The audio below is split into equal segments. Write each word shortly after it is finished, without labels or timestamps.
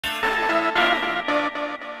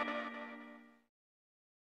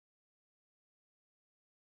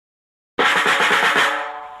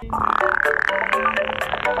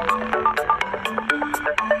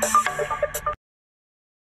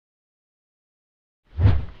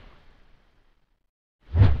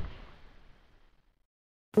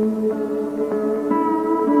What?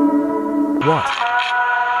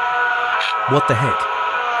 What the heck?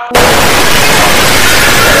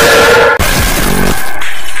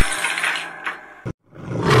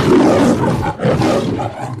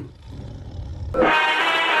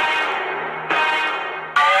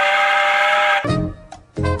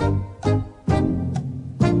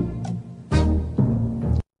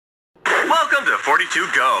 Welcome to 42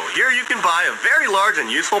 Go. Here you can buy a very large and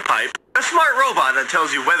useful pipe, a smart robot that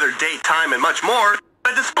tells you weather, date, time, and much more,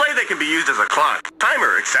 a display that can be used as a clock,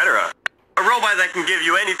 timer, etc. A robot that can give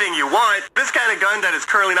you anything you want, this kind of gun that is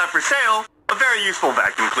currently not for sale, a very useful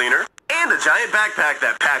vacuum cleaner, and a giant backpack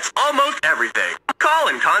that packs almost everything.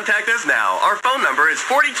 Call and contact us now. Our phone number is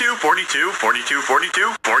 42 42 42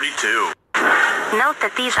 42 42. Note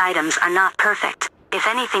that these items are not perfect. If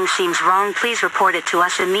anything seems wrong, please report it to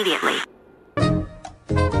us immediately.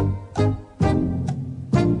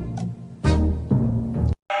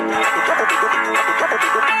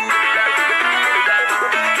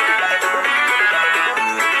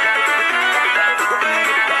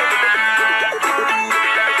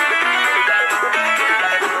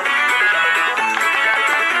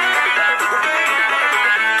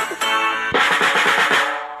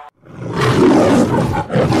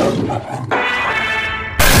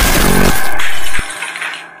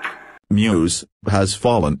 Muse has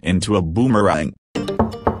fallen into a boomerang. How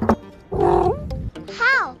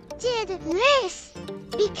did this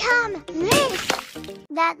become this?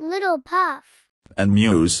 That little puff. And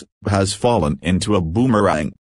Muse has fallen into a boomerang.